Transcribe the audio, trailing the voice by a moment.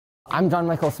I'm John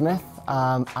Michael Smith.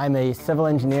 I'm a civil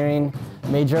engineering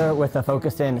major with a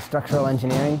focus in structural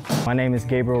engineering. My name is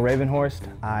Gabriel Ravenhorst.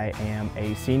 I am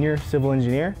a senior civil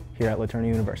engineer here at LeTourneau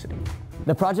University.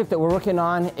 The project that we're working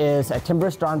on is a timber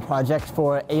strong project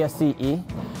for ASCE,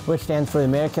 which stands for the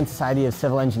American Society of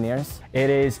Civil Engineers. It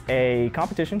is a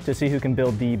competition to see who can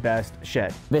build the best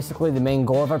shed. Basically, the main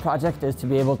goal of our project is to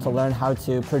be able to learn how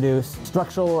to produce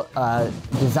structural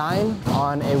design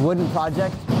on a wooden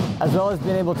project, as well as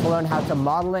being able to learn how to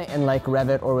model it in like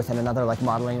Revit or within another like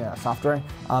modeling software,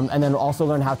 and then also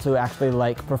learn how to actually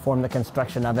like perform the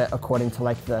construction of it according to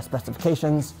like the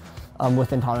specifications,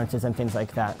 within tolerances and things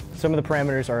like that. Some of the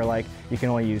parameters are like you can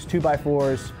only use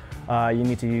 2x4s, you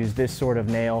need to use this sort of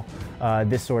nail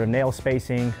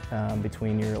spacing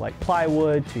between your like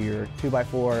plywood to your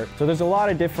 2x4. So there's a lot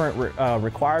of different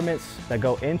requirements that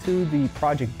go into the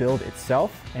project build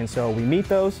itself, and so we meet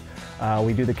those.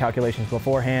 We do the calculations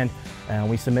beforehand, and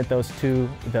we submit those to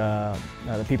the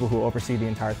people who oversee the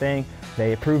entire thing.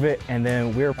 They approve it, and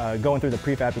then we're going through the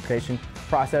prefabrication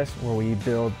process where we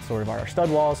build sort of our stud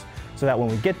walls, so that when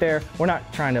we get there, we're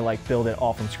not trying to like build it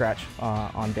all from scratch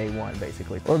on day one,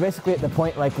 basically. We're basically at the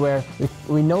point like where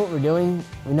we know what we're doing,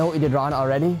 we know what we did wrong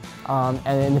already,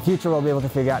 and in the future we'll be able to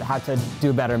figure out how to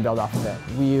do better and build off of it.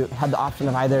 We had the option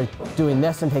of either doing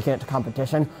this and taking it to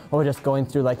competition, or just going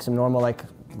through like some normal like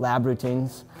lab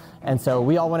routines. And so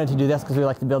we all wanted to do this because we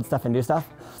like to build stuff and do stuff.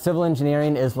 Civil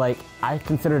engineering is like, I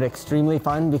consider it extremely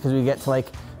fun because we get to like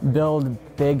build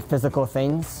big physical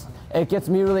things. It gets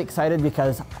me really excited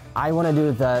because I want to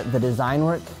do the design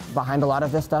work behind a lot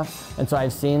of this stuff. And so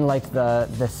I've seen like the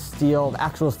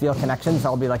actual steel connections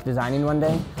I'll be like designing one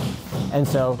day. And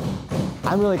so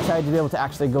I'm really excited to be able to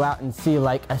actually go out and see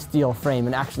like a steel frame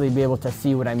and actually be able to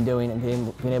see what I'm doing and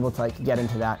being able to like get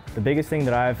into that. The biggest thing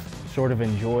that I've sort of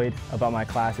enjoyed about my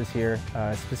classes here,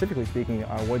 specifically speaking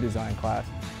our wood design class,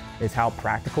 is how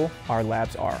practical our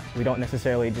labs are. We don't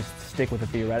necessarily just stick with the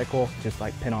theoretical, just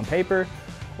like pen on paper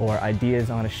or ideas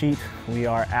on a sheet. We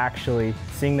are actually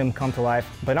seeing them come to life,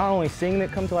 but not only seeing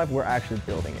it come to life, we're actually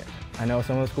building it. I know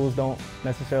some of the schools don't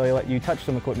necessarily let you touch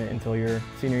some equipment until your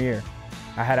senior year.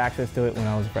 I had access to it when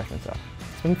I was a freshman, so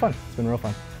it's been fun. It's been real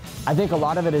fun. I think a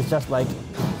lot of it is just like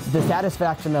the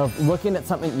satisfaction of looking at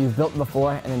something you've built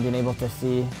before and then being able to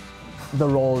see the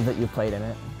role that you played in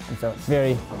it. And so it's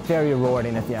very, very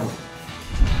rewarding at the end.